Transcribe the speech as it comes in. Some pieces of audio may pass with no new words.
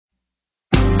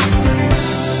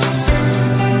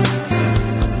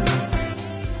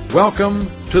Welcome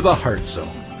to the Heart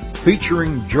Zone,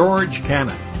 featuring George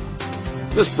Cannon.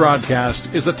 This broadcast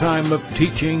is a time of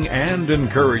teaching and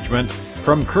encouragement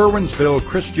from Curwensville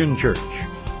Christian Church.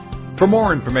 For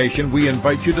more information, we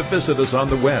invite you to visit us on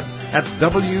the web at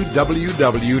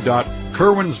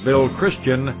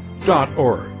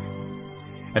www.curwensvillechristian.org.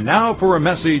 And now for a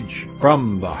message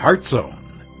from the Heart Zone.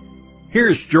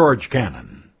 Here's George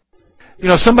Cannon. You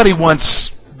know, somebody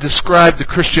once described the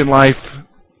Christian life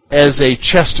as a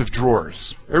chest of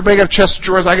drawers. Everybody got a chest of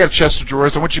drawers? I got a chest of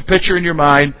drawers. I want you to picture in your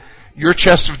mind your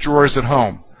chest of drawers at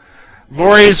home.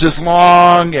 Lori's is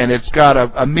long and it's got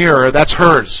a mirror. That's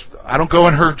hers. I don't go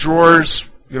in her drawers.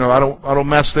 You know, I don't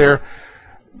mess there.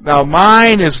 Now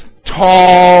mine is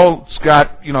tall. It's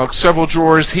got, several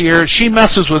drawers here. She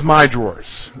messes with my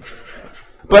drawers.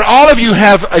 But all of you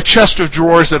have a chest of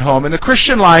drawers at home, and the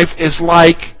Christian life is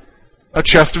like a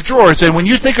chest of drawers. And when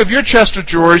you think of your chest of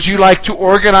drawers, you like to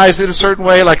organize it a certain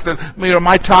way. Like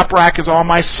my top rack is all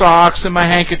my socks and my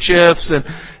handkerchiefs and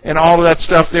all of that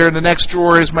stuff there. And the next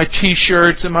drawer is my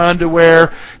T-shirts and my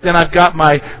underwear. Then I've got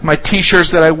my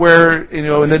T-shirts that I wear,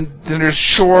 and then there's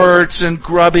shorts and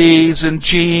grubbies and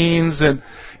jeans. And,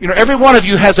 every one of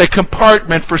you has a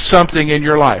compartment for something in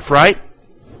your life, right?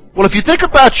 Well, if you think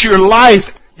about your life,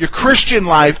 your Christian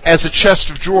life, as a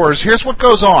chest of drawers, here's what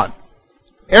goes on.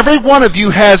 Every one of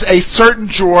you has a certain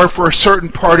drawer for a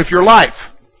certain part of your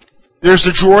life. There's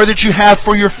a drawer that you have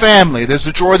for your family. There's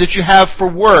a drawer that you have for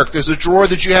work. There's a drawer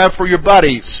that you have for your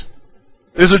buddies.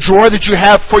 There's a drawer that you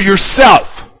have for yourself.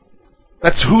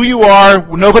 That's who you are,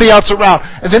 nobody else around.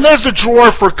 And then there's a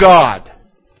drawer for God.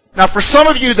 Now, for some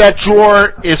of you, that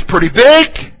drawer is pretty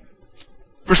big.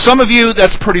 For some of you,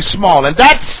 that's pretty small. And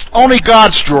that's only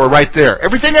God's drawer right there.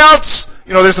 Everything else,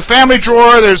 there's a family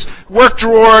drawer, there's work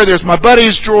drawer, there's my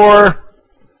buddy's drawer,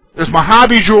 there's my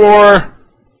hobby drawer,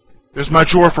 there's my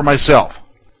drawer for myself.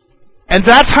 And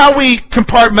that's how we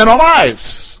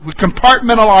compartmentalize. We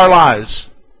compartmentalize our lives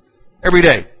every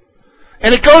day.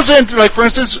 And it goes into, for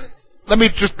instance, let me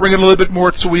just bring it a little bit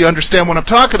more so we understand what I'm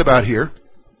talking about here.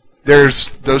 There's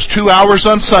those 2 hours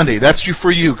on Sunday. That's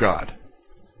for you, God.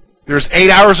 There's 8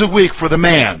 hours a week for the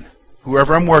man,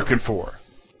 whoever I'm working for.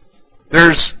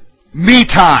 There's me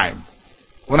time,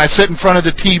 when I sit in front of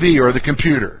the TV or the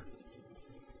computer.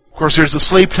 Of course, there's the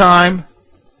sleep time,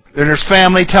 then there's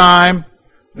family time,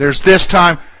 there's this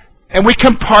time, and we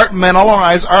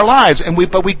compartmentalize our lives,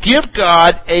 but we give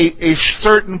God a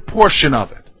certain portion of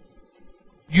it.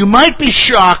 You might be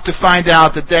shocked to find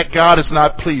out that God is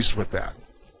not pleased with that.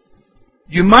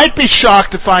 You might be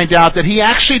shocked to find out that He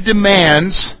actually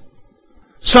demands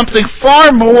something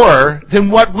far more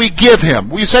than what we give Him.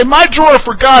 We say, my drawer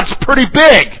for God's pretty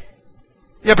big.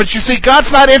 Yeah, but you see,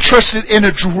 God's not interested in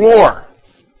a drawer.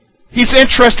 He's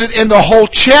interested in the whole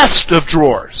chest of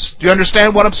drawers. Do you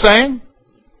understand what I'm saying?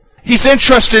 He's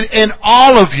interested in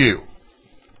all of you.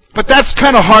 But that's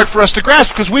kind of hard for us to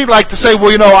grasp because we like to say,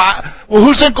 who's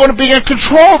going to be in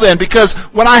control then? Because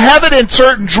when I have it in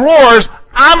certain drawers,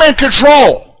 I'm in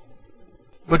control.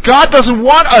 But God doesn't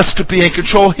want us to be in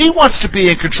control. He wants to be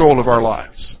in control of our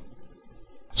lives.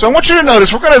 So I want you to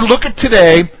notice, we're going to look at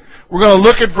today, we're going to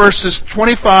look at verses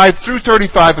 25 through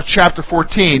 35 of chapter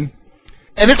 14.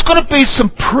 And it's going to be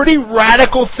some pretty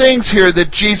radical things here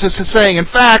that Jesus is saying. In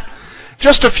fact,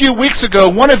 just a few weeks ago,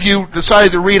 one of you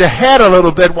decided to read ahead a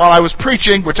little bit while I was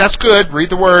preaching, which that's good, read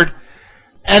the Word.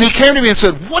 And he came to me and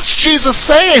said, what's Jesus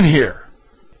saying here?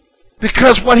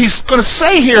 Because what he's going to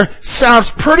say here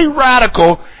sounds pretty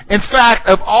radical. In fact,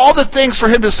 of all the things for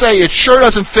him to say, it sure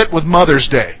doesn't fit with Mother's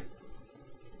Day.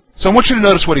 So I want you to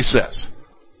notice what he says.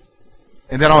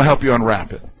 And then I'll help you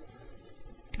unwrap it.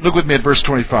 Look with me at verse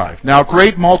 25. Now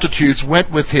great multitudes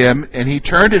went with him, and he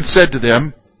turned and said to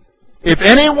them, if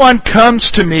anyone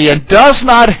comes to me and does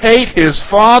not hate his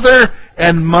father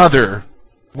and mother,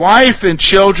 wife and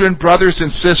children, brothers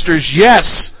and sisters,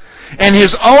 yes, and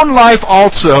his own life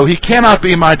also, he cannot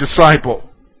be my disciple.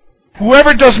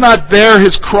 Whoever does not bear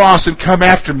his cross and come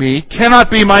after me cannot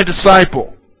be my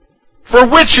disciple. For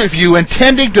which of you,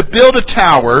 intending to build a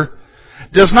tower,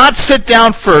 does not sit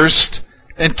down first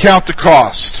and count the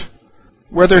cost,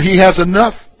 whether he has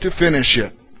enough to finish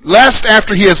it? Lest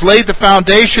after he has laid the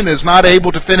foundation and is not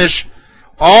able to finish,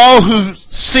 all who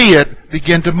see it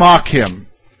begin to mock him,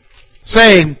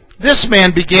 saying, this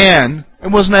man began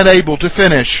and was not able to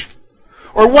finish.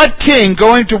 Or what king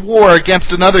going to war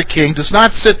against another king does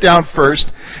not sit down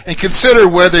first and consider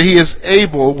whether he is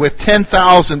able with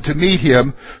 10,000 to meet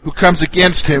him who comes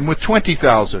against him with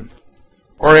 20,000?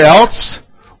 Or else,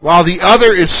 while the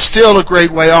other is still a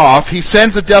great way off, he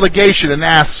sends a delegation and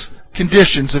asks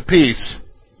conditions of peace.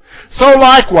 So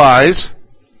likewise,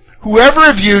 Whoever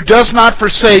of you does not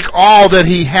forsake all that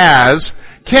he has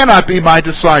cannot be my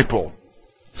disciple.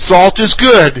 Salt is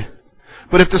good,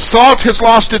 but if the salt has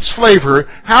lost its flavor,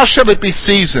 how shall it be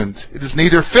seasoned? It is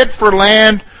neither fit for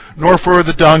land nor for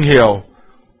the dunghill,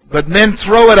 but men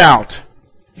throw it out.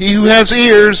 He who has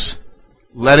ears,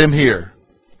 let him hear.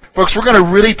 Folks, we're going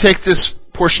to really take this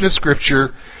portion of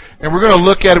Scripture, and we're going to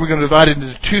look at it. We're going to divide it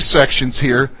into two sections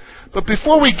here. But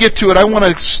before we get to it, I want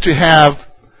us to have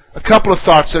a couple of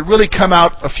thoughts that really come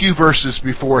out a few verses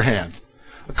beforehand.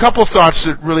 A couple of thoughts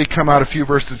that really come out a few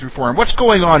verses beforehand. What's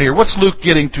going on here? What's Luke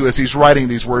getting to as he's writing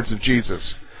these words of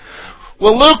Jesus?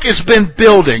 Well, Luke has been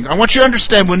building. I want you to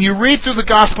understand, when you read through the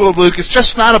Gospel of Luke, it's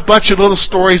just not a bunch of little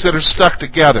stories that are stuck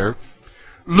together.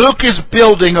 Luke is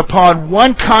building upon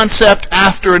one concept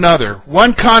after another.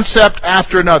 One concept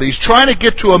after another. He's trying to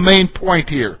get to a main point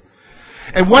here.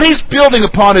 And what he's building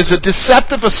upon is a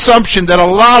deceptive assumption that a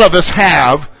lot of us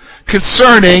have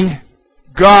concerning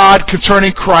God,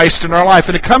 concerning Christ in our life.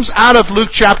 And it comes out of Luke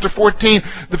chapter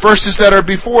 14, the verses that are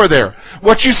before there.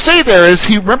 What you see there is,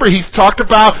 remember he talked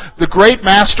about the great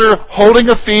master holding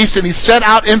a feast, and he sent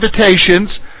out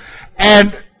invitations,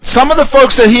 and some of the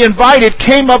folks that he invited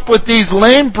came up with these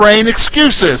lame-brain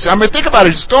excuses. I mean, think about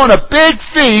it. He's throwing a big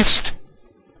feast,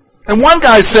 and one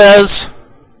guy says,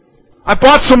 I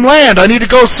bought some land. I need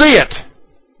to go see it.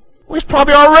 Well, he's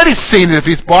probably already seen it if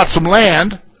he's bought some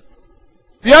land.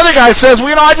 The other guy says,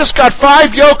 well, I just got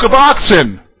 5 yoke of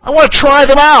oxen. I want to try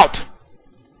them out.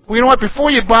 Well, you know what?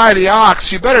 Before you buy the ox,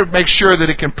 you better make sure that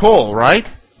it can pull, right?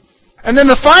 And then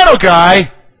the final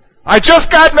guy, I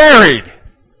just got married.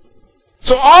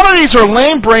 So all of these are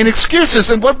lame-brain excuses,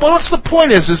 and what's the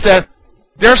point is that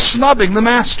they're snubbing the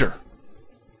master.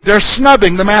 They're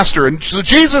snubbing the master. And so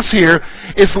Jesus here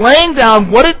is laying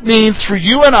down what it means for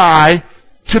you and I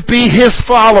to be his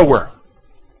follower.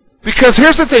 Because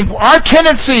here's the thing, our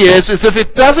tendency is if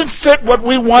it doesn't fit what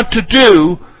we want to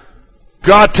do,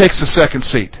 God takes a second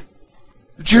seat.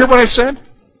 Did you hear what I said?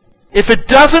 If it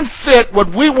doesn't fit what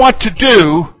we want to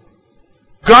do,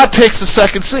 God takes a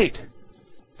second seat.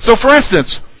 So for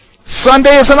instance,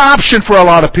 Sunday is an option for a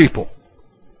lot of people.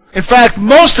 In fact,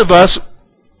 most of us,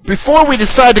 before we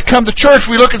decide to come to church,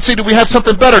 we look and see, do we have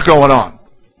something better going on?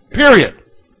 Period.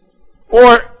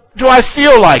 Or do I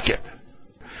feel like it?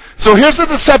 So here's the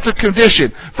deceptive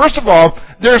condition. First of all,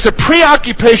 there's a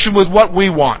preoccupation with what we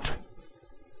want.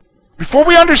 Before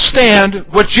we understand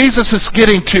what Jesus is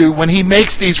getting to when he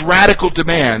makes these radical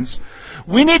demands,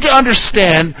 we need to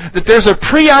understand that there's a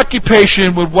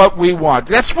preoccupation with what we want.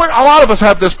 That's where a lot of us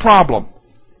have this problem.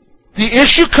 The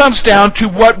issue comes down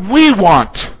to what we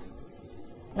want.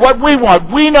 What we want.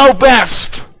 We know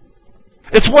best.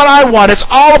 It's what I want. It's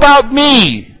all about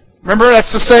me. Remember,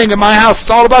 that's the saying in my house.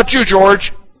 It's all about you,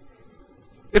 George.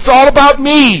 It's all about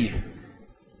me.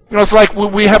 It's like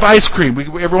we have ice cream.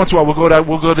 Every once in a while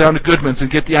we'll go down to Goodman's and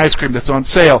get the ice cream that's on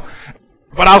sale.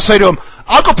 But I'll say to him,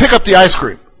 I'll go pick up the ice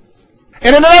cream.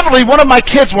 And inevitably, one of my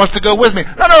kids wants to go with me.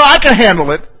 No, I can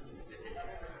handle it.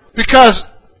 Because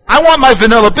I want my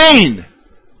vanilla bean.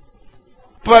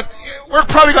 But we're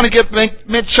probably going to get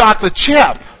mint chocolate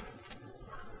chip.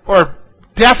 Or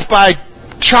death by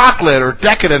chocolate or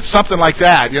decadence, something like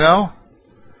that,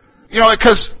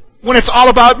 because when it's all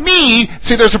about me,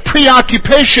 see, there's a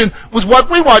preoccupation with what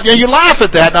we want. You laugh at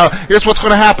that. Now, here's what's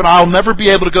going to happen. I'll never be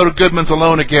able to go to Goodman's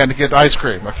alone again to get ice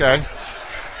cream, okay?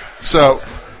 So,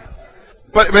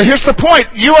 but here's the point.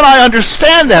 You and I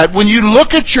understand that. When you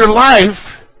look at your life,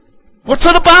 what's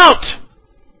it about?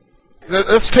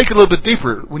 Let's take it a little bit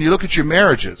deeper. When you look at your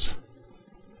marriages,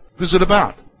 who's it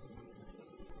about?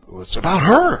 Well, it's about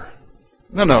her.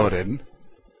 No, it isn't.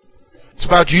 It's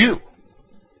about you.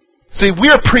 See,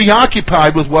 we're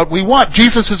preoccupied with what we want.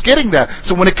 Jesus is getting that.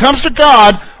 So when it comes to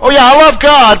God, oh yeah, I love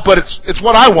God, but it's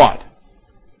what I want.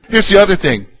 Here's the other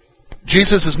thing.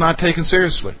 Jesus is not taken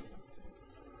seriously.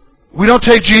 We don't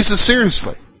take Jesus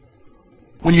seriously.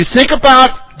 When you think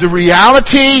about the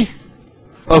reality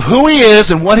of who he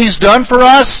is and what he's done for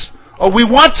us, we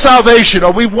want salvation,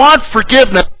 or we want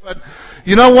forgiveness, but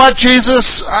you know what, Jesus?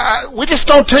 We just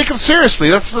don't take him seriously.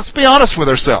 Let's be honest with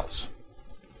ourselves.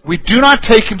 We do not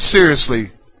take him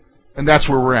seriously, and that's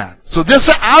where we're at. So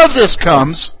out of this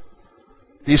comes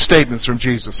these statements from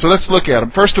Jesus. So let's look at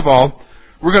them. First of all,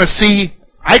 we're going to see,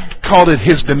 I called it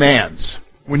his demands.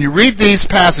 When you read these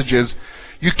passages,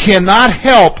 you cannot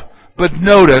help but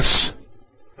notice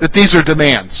that these are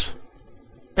demands.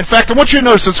 In fact, I want you to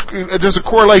notice there's a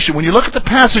correlation. When you look at the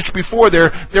passage before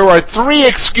there are 3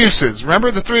 excuses.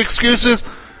 Remember the 3 excuses?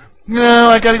 No,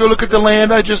 I got to go look at the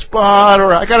land I just bought,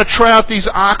 or I got to try out these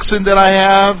oxen that I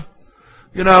have.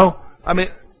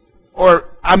 or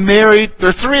I'm married. There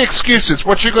are three excuses.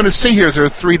 What you're going to see here is there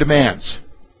are three demands.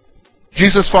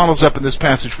 Jesus follows up in this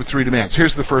passage with three demands.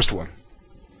 Here's the first one.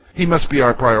 He must be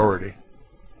our priority.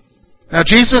 Now,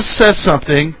 Jesus says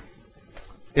something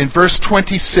in verse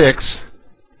 26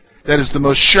 that is the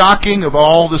most shocking of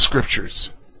all the Scriptures.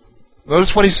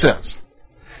 Notice what he says.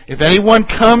 If anyone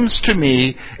comes to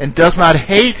me and does not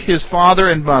hate his father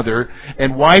and mother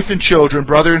and wife and children,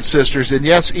 brother and sisters, and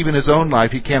yes, even his own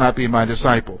life, he cannot be my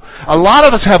disciple. A lot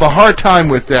of us have a hard time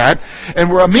with that, and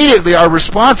we're immediately, our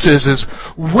response is,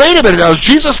 wait a minute, now is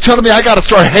Jesus telling me I got to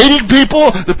start hating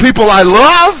people, the people I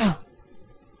love?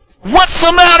 What's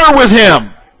the matter with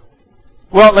him?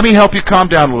 Well, let me help you calm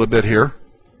down a little bit here.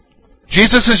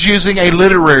 Jesus is using a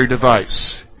literary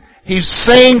device. He's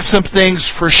saying some things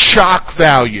for shock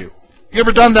value. You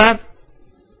ever done that?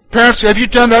 Parents, have you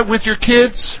done that with your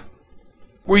kids?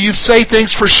 Where you say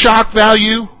things for shock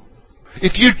value?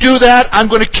 If you do that, I'm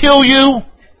going to kill you.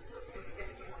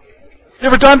 You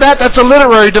ever done that? That's a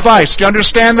literary device. Do you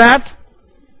understand that?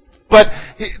 But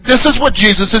this is what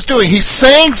Jesus is doing. He's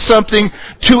saying something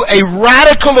to a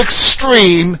radical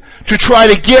extreme to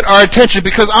try to get our attention.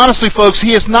 Because honestly, folks,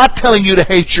 he is not telling you to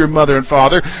hate your mother and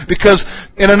father. Because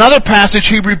in another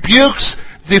passage, he rebukes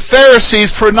the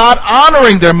Pharisees for not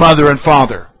honoring their mother and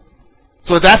father.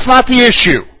 So that's not the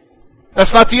issue.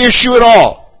 That's not the issue at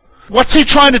all. What's he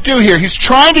trying to do here? He's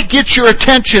trying to get your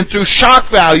attention through shock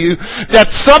value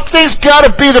that something's got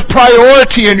to be the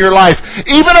priority in your life.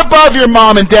 Even above your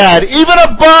mom and dad. Even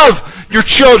above your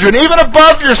children. Even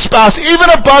above your spouse.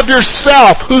 Even above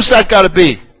yourself. Who's that got to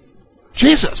be?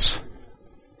 Jesus.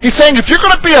 He's saying if you're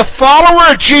going to be a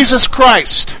follower of Jesus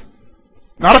Christ,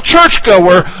 not a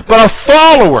churchgoer, but a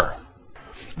follower,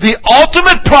 the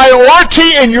ultimate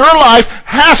priority in your life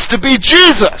has to be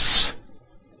Jesus.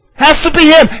 Has to be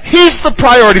him. He's the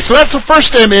priority. So that's the first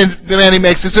demand he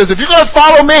makes. He says, if you're going to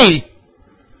follow me,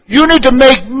 you need to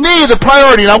make me the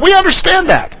priority. Now, we understand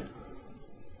that.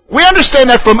 We understand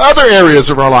that from other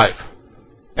areas of our life.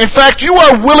 In fact, you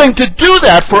are willing to do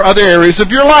that for other areas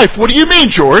of your life. What do you mean,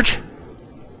 George?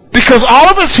 Because all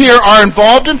of us here are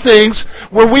involved in things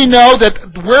where we know that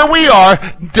where we are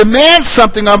demands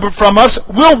something from us.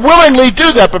 We'll willingly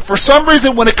do that. But for some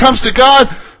reason, when it comes to God,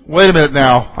 wait a minute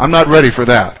now, I'm not ready for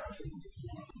that.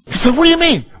 He said, what do you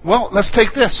mean? Well, let's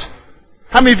take this.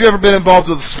 How many of you ever been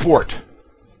involved with a sport?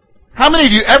 How many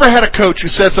of you ever had a coach who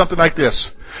said something like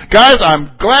this? Guys,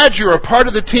 I'm glad you're a part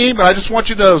of the team, but I just want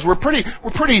you to know we're pretty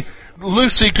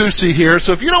loosey-goosey here,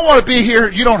 so if you don't want to be here,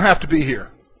 you don't have to be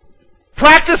here.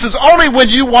 Practice is only when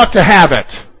you want to have it.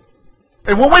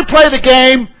 And when we play the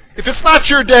game, if it's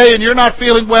not your day and you're not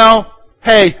feeling well,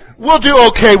 hey, we'll do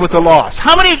okay with the loss.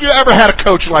 How many of you ever had a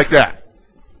coach like that?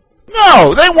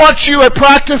 No, they want you at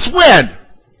practice when?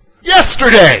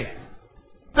 Yesterday.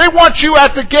 They want you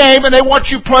at the game and they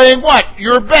want you playing what?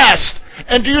 Your best.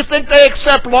 And do you think they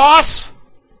accept loss?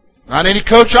 Not any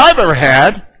coach I've ever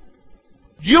had.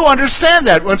 You understand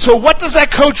that. And so what does that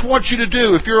coach want you to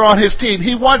do if you're on his team?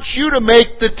 He wants you to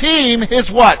make the team his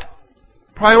what?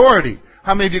 Priority.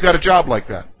 How many of you got a job like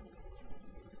that?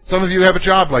 Some of you have a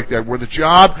job like that, where the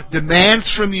job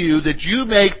demands from you that you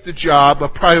make the job a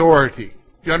priority.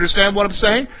 Do you understand what I'm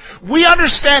saying? We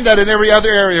understand that in every other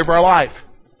area of our life.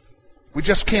 We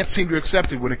just can't seem to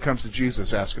accept it when it comes to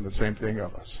Jesus asking the same thing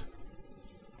of us.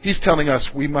 He's telling us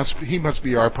he must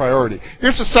be our priority.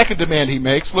 Here's the second demand he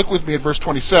makes. Look with me at verse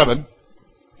 27.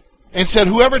 And said,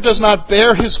 whoever does not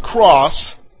bear his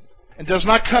cross and does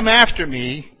not come after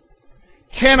me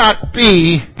cannot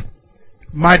be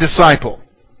my disciple.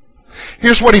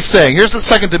 Here's what he's saying. Here's the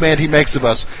second demand he makes of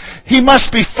us. He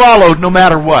must be followed no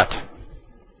matter what.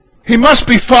 He must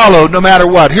be followed no matter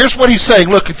what. Here's what he's saying.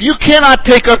 Look, if you cannot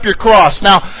take up your cross.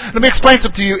 Now, let me explain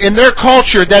something to you. In their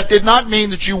culture, that did not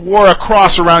mean that you wore a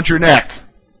cross around your neck.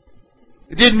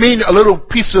 It didn't mean a little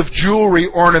piece of jewelry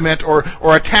ornament or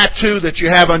a tattoo that you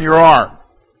have on your arm.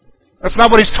 That's not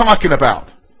what he's talking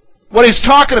about. What he's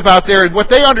talking about there, and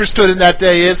what they understood in that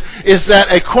day is that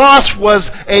a cross was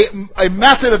a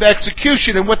method of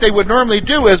execution, and what they would normally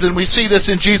do is, and we see this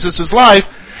in Jesus' life,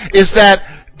 is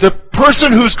that the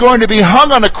person who's going to be hung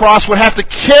on the cross would have to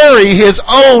carry his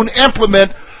own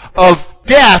implement of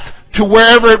death to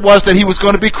wherever it was that he was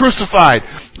going to be crucified.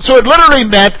 So it literally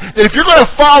meant that if you're going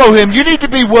to follow him, you need to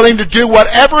be willing to do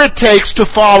whatever it takes to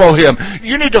follow him.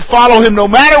 You need to follow him no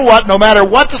matter what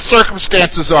the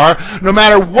circumstances are, no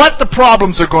matter what the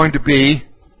problems are going to be.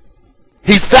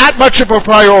 He's that much of a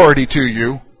priority to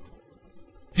you.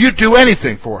 You'd do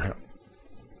anything for him.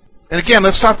 And again,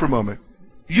 let's stop for a moment.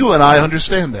 You and I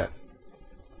understand that.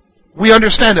 We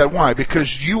understand that. Why? Because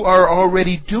you are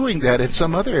already doing that in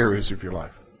some other areas of your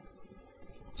life.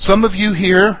 Some of you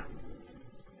here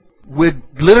would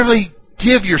literally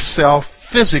give yourself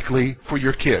physically for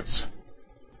your kids.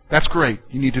 That's great.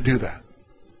 You need to do that.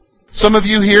 Some of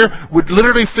you here would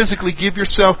literally physically give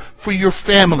yourself for your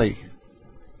family.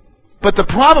 But the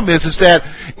problem is that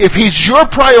if He's your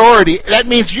priority, that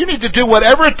means you need to do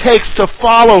whatever it takes to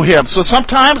follow Him. So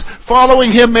sometimes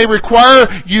following Him may require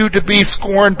you to be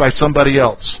scorned by somebody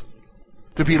else,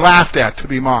 to be laughed at, to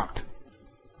be mocked.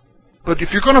 But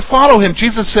if you're going to follow Him,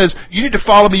 Jesus says, you need to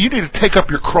follow me, you need to take up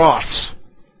your cross.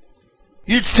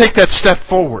 You need to take that step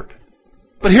forward.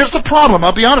 But here's the problem,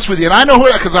 I'll be honest with you, and I know who,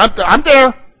 because I'm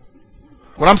there.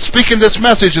 When I'm speaking this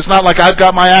message, it's not like I've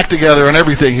got my act together and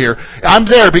everything here. I'm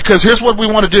there because here's what we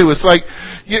want to do. It's like,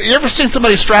 you ever seen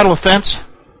somebody straddle a fence?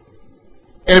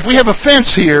 And if we have a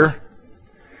fence here,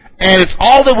 and it's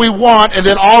all that we want and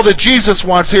then all that Jesus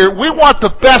wants here, we want the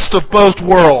best of both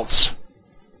worlds.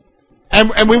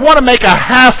 And we want to make a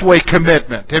halfway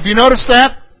commitment. Have you noticed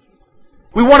that?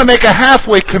 We want to make a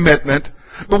halfway commitment.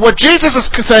 But what Jesus is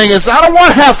saying is, I don't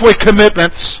want halfway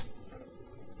commitments.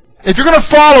 If you're going to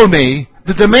follow me,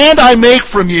 the demand I make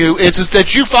from you is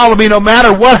that you follow me no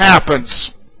matter what happens.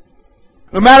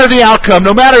 No matter the outcome,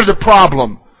 no matter the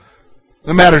problem,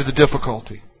 no matter the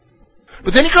difficulty.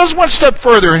 But then he goes one step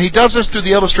further, and he does this through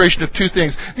the illustration of two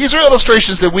things. These are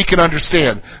illustrations that we can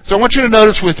understand. So I want you to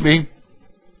notice with me,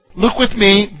 look with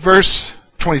me, verse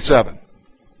 27.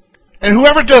 And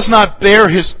whoever does not bear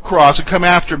his cross and come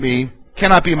after me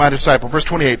cannot be my disciple. Verse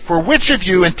 28. For which of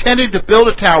you, intending to build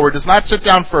a tower, does not sit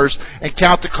down first and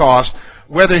count the cost,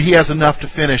 whether he has enough to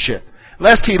finish it,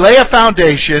 lest he lay a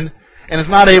foundation and is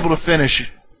not able to finish it.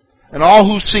 And all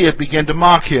who see it begin to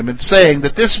mock him, and saying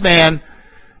that this man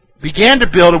began to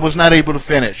build and was not able to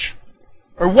finish.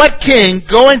 Or what king,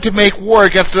 going to make war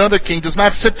against another king, does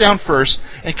not sit down first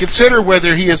and consider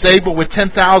whether he is able with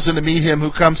 10,000 to meet him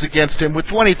who comes against him with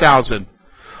 20,000?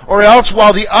 Or else,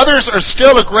 while the others are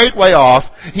still a great way off,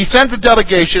 he sends a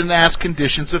delegation and asks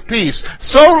conditions of peace.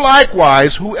 So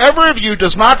likewise, whoever of you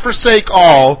does not forsake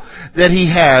all that he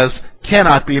has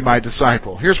cannot be my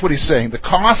disciple. Here's what he's saying. The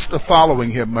cost of following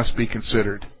him must be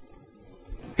considered.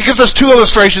 He gives us two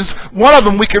illustrations. One of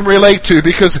them we can relate to,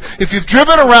 because if you've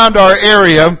driven around our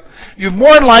area, you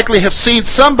more than likely have seen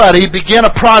somebody begin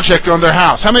a project on their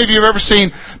house. How many of you have ever seen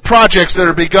projects that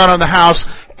are begun on the house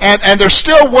and they're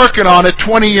still working on it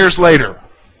 20 years later?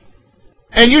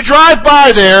 And you drive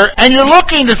by there and you're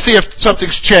looking to see if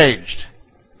something's changed.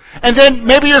 And then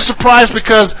maybe you're surprised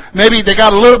because maybe they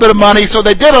got a little bit of money, so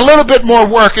they did a little bit more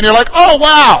work, and you're like, oh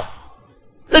wow,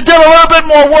 they did a little bit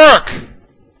more work.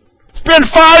 It's been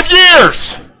 5 years.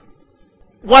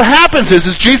 What happens is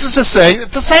Jesus is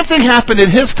saying, the same thing happened in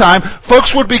his time.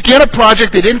 Folks would begin a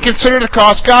project, they didn't consider the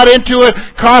cost, got into it,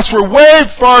 costs were way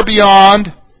far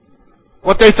beyond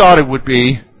what they thought it would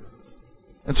be.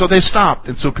 And so they stopped,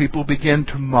 and so people begin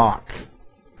to mock.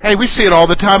 Hey, we see it all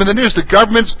the time in the news. The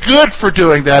government's good for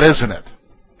doing that, isn't it?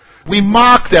 We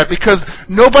mock that because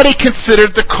nobody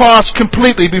considered the cost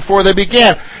completely before they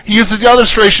began. He uses the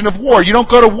illustration of war. You don't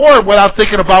go to war without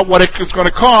thinking about what it's going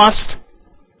to cost.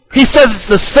 He says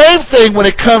it's the same thing when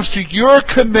it comes to your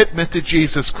commitment to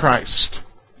Jesus Christ.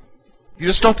 You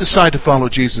just don't decide to follow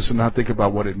Jesus and not think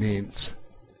about what it means.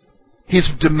 He's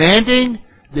demanding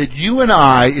that you and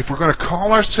I, if we're going to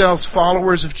call ourselves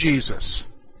followers of Jesus,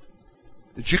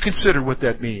 that you consider what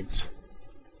that means.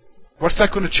 What's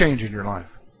that going to change in your life?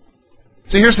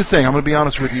 See, here's the thing. I'm going to be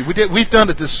honest with you. We've done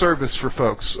a disservice for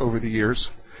folks over the years.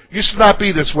 It used to not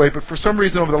be this way, but for some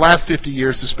reason over the last 50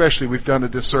 years especially, we've done a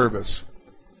disservice.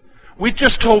 We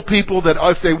just told people that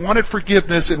if they wanted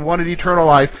forgiveness and wanted eternal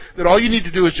life, that all you need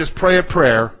to do is just pray a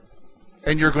prayer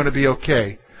and you're going to be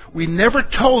okay. We never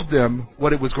told them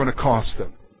what it was going to cost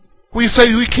them. We say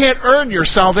you can't earn your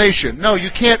salvation. No, you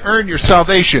can't earn your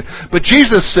salvation. But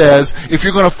Jesus says if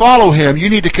you're going to follow Him, you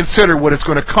need to consider what it's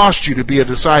going to cost you to be a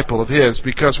disciple of His.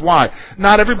 Because why?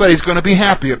 Not everybody's going to be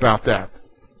happy about that.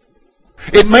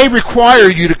 It may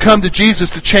require you to come to Jesus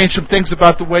to change some things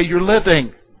about the way you're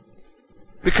living.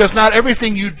 Because not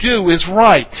everything you do is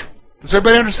right. Does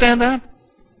everybody understand that?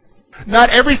 Not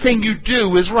everything you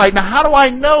do is right. Now, how do I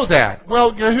know that?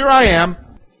 Well, here I am.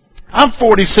 I'm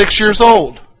 46 years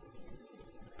old.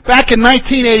 Back in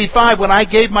 1985, when I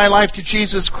gave my life to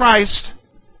Jesus Christ,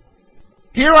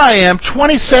 here I am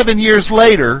 27 years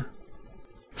later,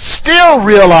 still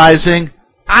realizing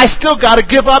I still got to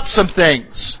give up some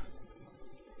things.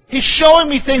 He's showing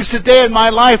me things today in my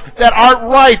life that aren't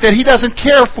right, that He doesn't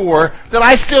care for, that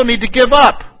I still need to give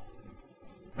up.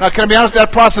 Now, can I be honest,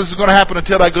 that process is going to happen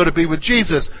until I go to be with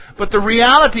Jesus. But the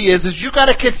reality is you've got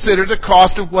to consider the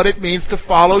cost of what it means to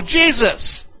follow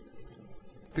Jesus.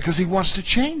 Because He wants to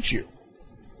change you.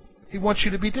 He wants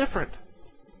you to be different.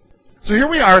 So here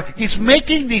we are. He's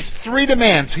making these three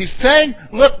demands. He's saying,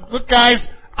 look guys,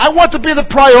 I want to be the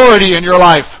priority in your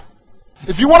life.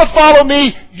 If you want to follow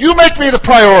me, you make me the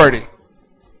priority.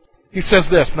 He says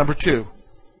this, number 2.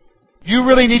 You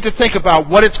really need to think about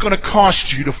what it's going to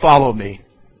cost you to follow me.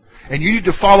 And you need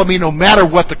to follow me no matter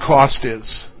what the cost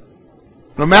is.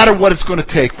 No matter what it's going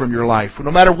to take from your life.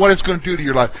 No matter what it's going to do to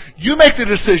your life. You make the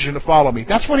decision to follow me.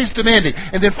 That's what He's demanding.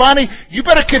 And then finally, you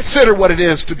better consider what it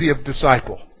is to be a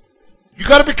disciple. You've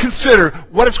got to consider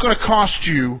what it's going to cost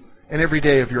you in every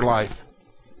day of your life.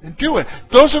 And do it.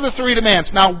 Those are the 3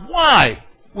 demands. Now, why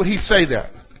would He say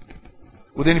that?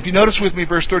 Well, then if you notice with me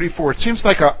verse 34, it seems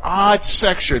like an odd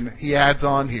section He adds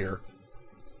on here.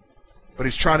 But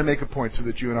He's trying to make a point so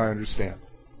that you and I understand.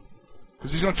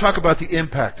 Because He's going to talk about the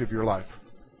impact of your life.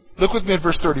 Look with me at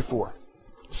verse 34.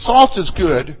 Salt is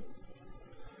good,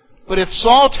 but if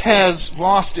salt has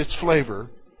lost its flavor,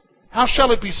 how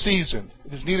shall it be seasoned?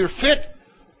 It is neither fit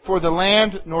for the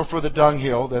land nor for the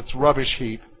dunghill, that's rubbish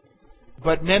heap,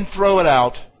 but men throw it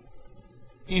out.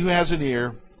 He who has an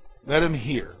ear, let him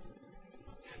hear.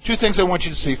 2 things I want you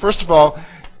to see. First of all,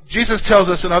 Jesus tells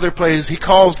us in other places, He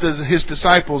calls His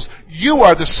disciples, you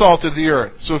are the salt of the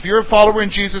earth. So if you're a follower in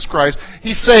Jesus Christ,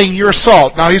 He's saying you're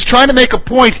salt. Now He's trying to make a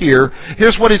point here.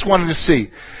 Here's what He's wanting to see.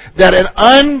 That an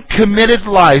uncommitted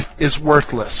life is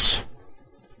worthless.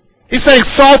 He's saying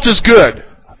salt is good.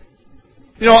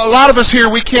 You know, a lot of us here,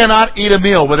 we cannot eat a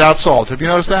meal without salt. Have you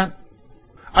noticed that?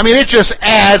 I mean, it just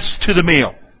adds to the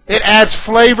meal. It adds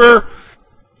flavor.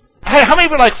 Hey, how many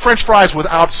would like French fries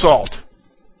without salt?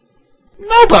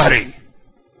 Nobody.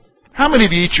 How many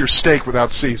of you eat your steak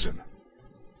without season?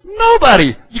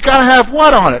 Nobody. You got to have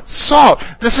what on it? Salt.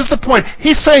 This is the point.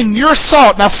 He's saying you're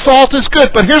salt. Now, salt is good,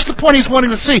 but here's the point He's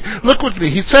wanting to see. Look with me.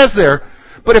 He says there,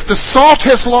 but if the salt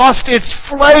has lost its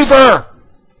flavor.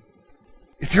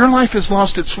 If your life has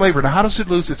lost its flavor, now how does it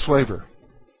lose its flavor?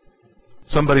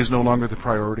 Somebody's no longer the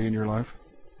priority in your life.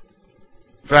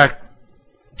 In fact,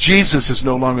 Jesus is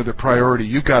no longer the priority.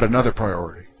 You've got another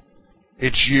priority.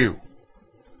 It's you.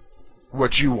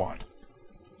 What you want.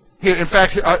 Here, in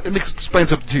fact, let me explain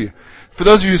something to you. For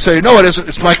those of you who say, no, it isn't,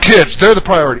 it's my kids, they're the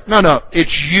priority. No,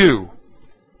 it's you.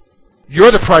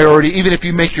 You're the priority even if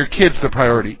you make your kids the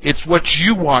priority. It's what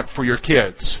you want for your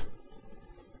kids.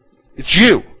 It's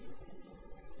you.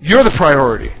 You're the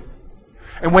priority.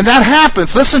 And when that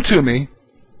happens, listen to me,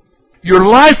 your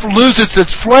life loses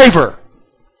its flavor.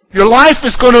 Your life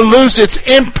is going to lose its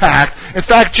impact. In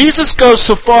fact, Jesus goes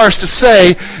so far as to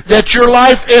say that your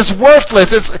life is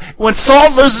worthless. When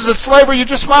salt loses its flavor, you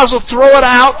just might as well throw it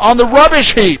out on the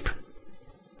rubbish heap.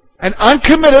 An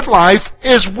uncommitted life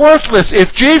is worthless.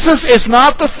 If Jesus is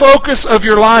not the focus of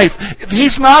your life, if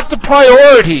He's not the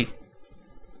priority,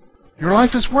 your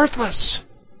life is worthless.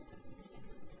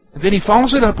 And then He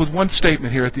follows it up with one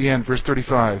statement here at the end, verse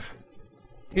 35.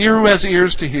 He who has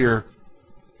ears to hear,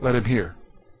 let him hear.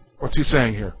 What's He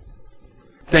saying here?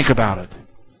 Think about it.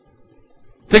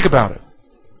 Think about it.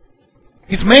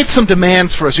 He's made some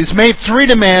demands for us. He's made 3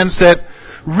 demands that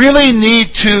really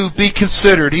need to be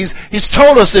considered. He's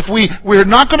told us if we're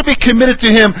not going to be committed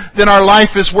to Him, then our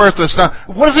life is worthless. Now,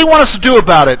 what does He want us to do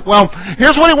about it? Well,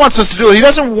 here's what He wants us to do. He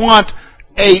doesn't want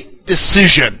a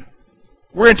decision.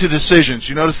 We're into decisions.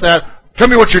 You notice that? Tell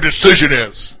me what your decision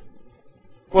is.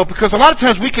 Well, because a lot of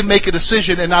times we can make a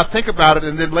decision and not think about it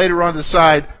and then later on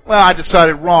decide, well, I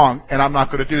decided wrong and I'm not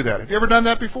going to do that. Have you ever done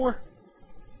that before?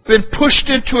 Been pushed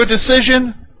into a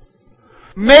decision,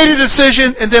 made a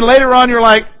decision, and then later on you're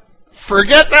like,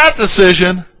 forget that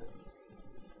decision.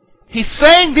 He's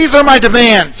saying these are my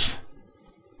demands.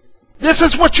 This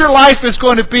is what your life is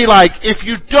going to be like if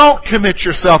you don't commit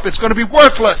yourself. It's going to be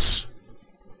worthless.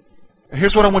 And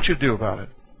here's what I want you to do about it.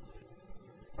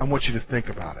 I want you to think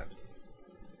about it.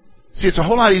 See, it's a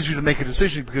whole lot easier to make a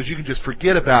decision because you can just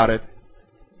forget about it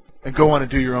and go on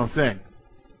and do your own thing.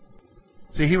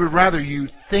 See, He would rather you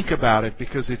think about it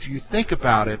because if you think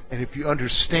about it and if you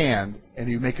understand and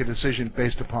you make a decision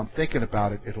based upon thinking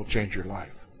about it, it'll change your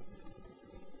life.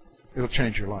 It'll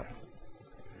change your life.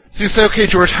 So you say, okay,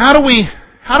 George, how do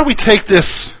we take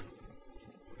this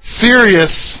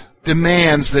serious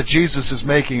demands that Jesus is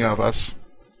making of us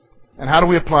and how do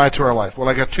we apply it to our life? Well,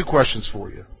 I got 2 questions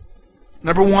for you.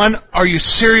 Number 1, are you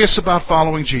serious about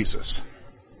following Jesus?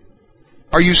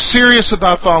 Are you serious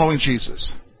about following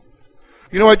Jesus?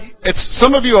 You know what?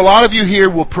 Some of you, a lot of you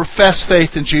here will profess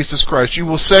faith in Jesus Christ. You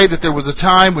will say that there was a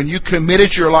time when you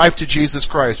committed your life to Jesus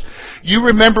Christ. You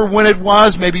remember when it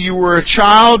was. Maybe you were a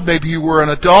child. Maybe you were an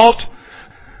adult.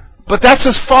 But that's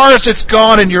as far as it's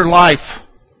gone in your life.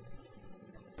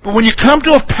 But when you come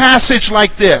to a passage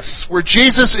like this, where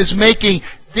Jesus is making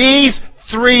these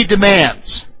three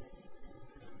demands,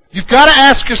 you've got to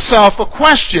ask yourself a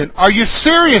question. Are you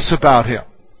serious about him?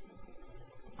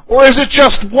 Or is it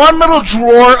just one little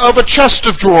drawer of a chest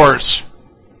of drawers?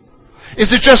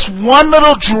 Is it just one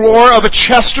little drawer of a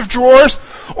chest of drawers?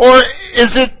 Or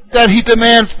is it that he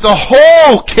demands the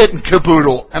whole kit and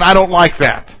caboodle? And I don't like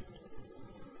that.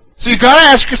 So you've got to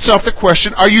ask yourself the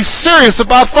question, are you serious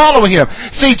about following him?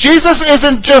 See, Jesus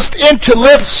isn't just into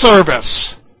lip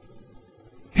service.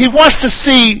 He wants to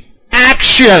see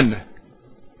action.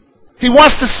 He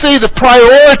wants to see the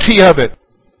priority of it.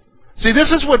 See,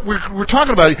 this is what we're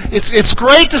talking about. It's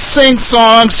great to sing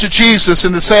songs to Jesus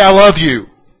and to say, I love you.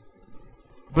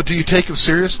 But do you take him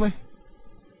seriously?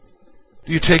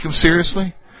 Do you take him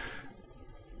seriously?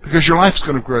 Because your life's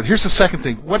going to grow. Here's the second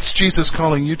thing. What's Jesus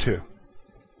calling you to?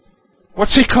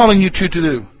 What's he calling you to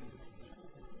do?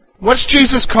 What's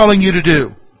Jesus calling you to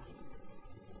do?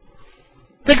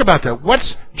 Think about that.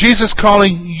 What's Jesus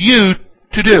calling you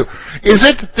to do? Is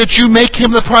it that you make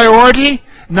him the priority,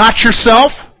 not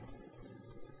yourself?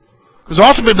 Because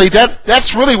ultimately,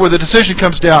 that's really where the decision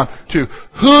comes down to.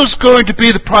 Who's going to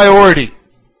be the priority?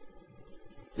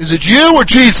 Is it you or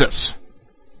Jesus?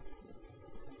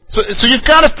 So you've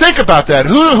got to think about that.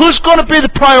 Who's going to be the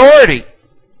priority?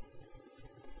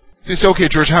 So you say, okay,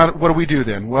 George, what do we do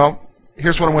then? Well,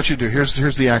 here's what I want you to do.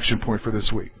 Here's the action point for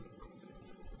this week.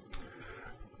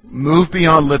 Move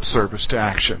beyond lip service to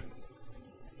action.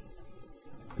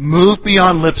 Move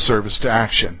beyond lip service to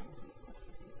action.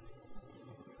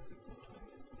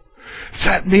 Does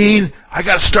that mean I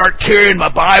got to start carrying my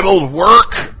Bible to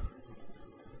work?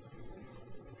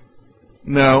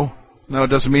 No, it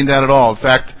doesn't mean that at all. In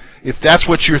fact, if that's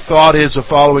what your thought is of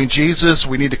following Jesus,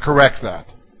 we need to correct that.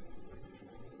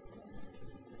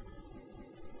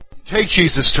 Take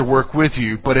Jesus to work with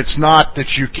you, but it's not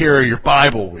that you carry your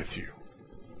Bible with you.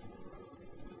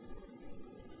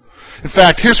 In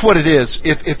fact, here's what it is.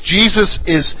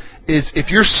 If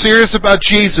you're serious about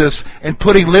Jesus and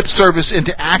putting lip service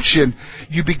into action,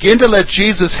 you begin to let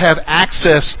Jesus have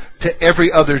access to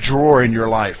every other drawer in your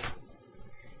life.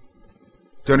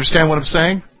 Do you understand what I'm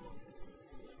saying?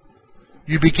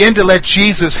 You begin to let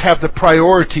Jesus have the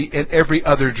priority in every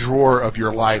other drawer of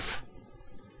your life.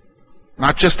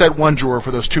 Not just that one drawer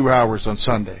for those 2 hours on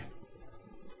Sunday.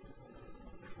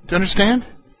 Do you understand?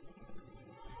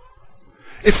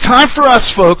 It's time for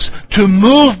us, folks, to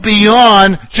move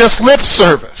beyond just lip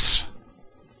service.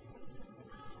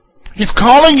 He's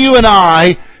calling you and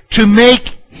I to make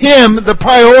him the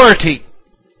priority.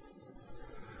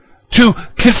 To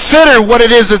consider what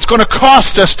it is it's going to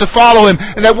cost us to follow him,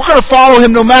 and that we're going to follow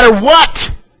him no matter what.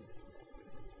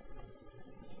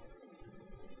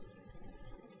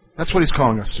 That's what he's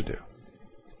calling us to do.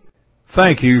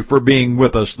 Thank you for being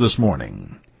with us this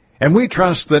morning. And we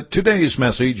trust that today's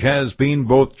message has been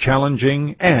both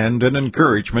challenging and an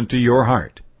encouragement to your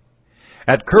heart.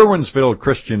 At Curwensville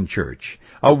Christian Church,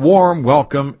 a warm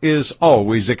welcome is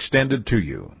always extended to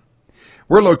you.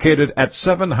 We're located at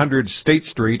 700 State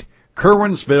Street,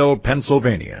 Curwensville,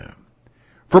 Pennsylvania.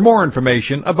 For more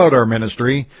information about our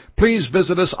ministry, please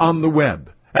visit us on the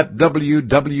web at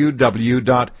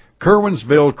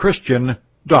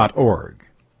www.curwensvillechristian.org.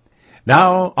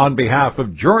 Now, on behalf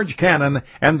of George Cannon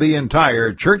and the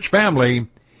entire church family,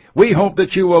 we hope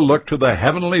that you will look to the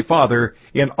Heavenly Father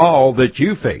in all that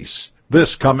you face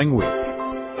this coming week.